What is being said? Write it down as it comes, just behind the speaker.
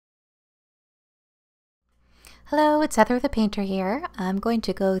Hello, it's Heather the Painter here. I'm going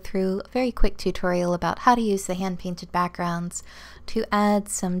to go through a very quick tutorial about how to use the hand-painted backgrounds to add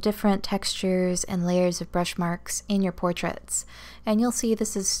some different textures and layers of brush marks in your portraits. And you'll see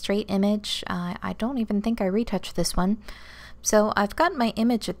this is a straight image. I don't even think I retouched this one. So I've got my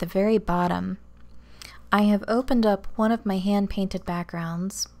image at the very bottom. I have opened up one of my hand-painted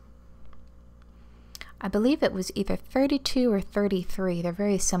backgrounds. I believe it was either 32 or 33. They're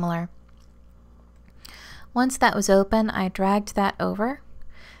very similar. Once that was open, I dragged that over,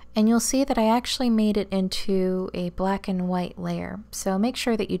 and you'll see that I actually made it into a black and white layer. So make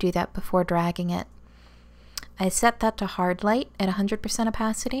sure that you do that before dragging it. I set that to hard light at 100%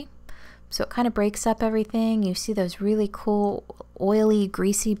 opacity, so it kind of breaks up everything. You see those really cool, oily,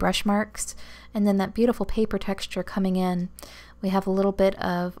 greasy brush marks, and then that beautiful paper texture coming in. We have a little bit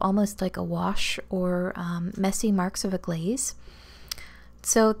of almost like a wash or messy marks of a glaze.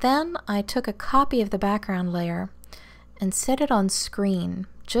 So then I took a copy of the background layer and set it on screen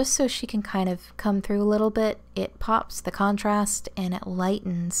just so she can kind of come through a little bit. It pops the contrast and it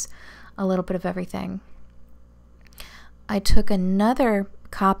lightens a little bit of everything. I took another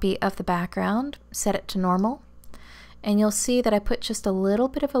copy of the background, set it to normal, and you'll see that I put just a little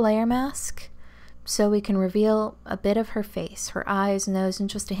bit of a layer mask so we can reveal a bit of her face, her eyes, nose,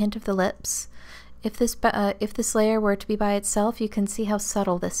 and just a hint of the lips. If this layer were to be by itself, you can see how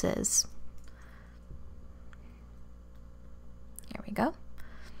subtle this is. Here we go.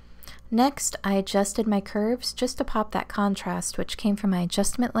 Next, I adjusted my curves just to pop that contrast, which came from my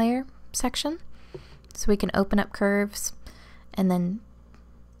adjustment layer section. So we can open up curves and then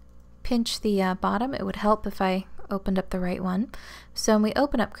pinch the bottom. It would help if I opened up the right one. So when we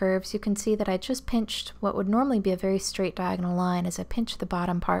open up curves, you can see that I just pinched what would normally be a very straight diagonal line as I pinched the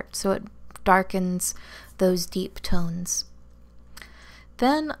bottom part, so it darkens those deep tones.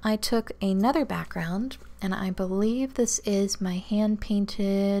 Then I took another background, and I believe this is my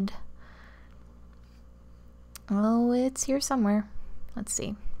hand-painted, oh, it's here somewhere. Let's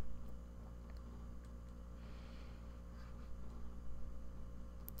see.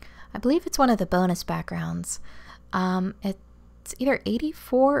 I believe it's one of the bonus backgrounds. It's either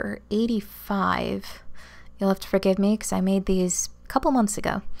 84 or 85. You'll have to forgive me because I made these a couple months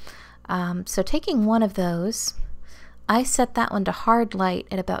ago. So taking one of those, I set that one to hard light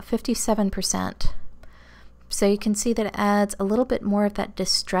at about 57%. So you can see that it adds a little bit more of that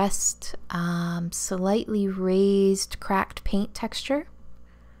distressed, slightly raised, cracked paint texture.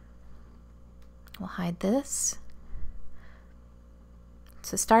 We'll hide this.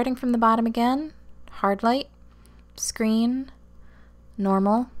 So starting from the bottom again, hard light, screen,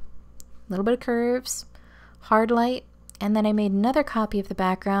 normal, a little bit of curves, hard light, and then I made another copy of the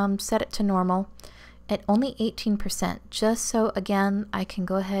background, set it to normal at only 18%, just so again I can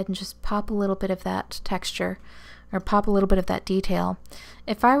go ahead and just pop a little bit of that texture or pop a little bit of that detail.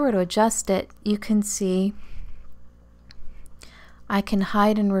 If I were to adjust it, you can see I can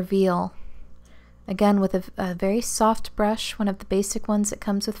hide and reveal again with a very soft brush, one of the basic ones that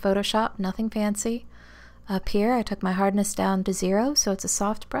comes with Photoshop, nothing fancy. Up here I took my hardness down to 0, so it's a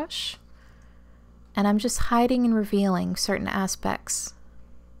soft brush. And I'm just hiding and revealing certain aspects.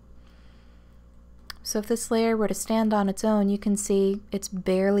 So if this layer were to stand on its own, you can see it's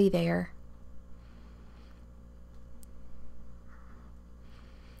barely there.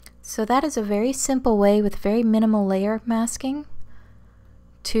 So that is a very simple way with very minimal layer masking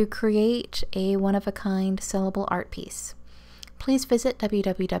to create a one-of-a-kind sellable art piece. Please visit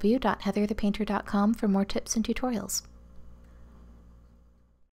www.HeatherThePainter.com for more tips and tutorials.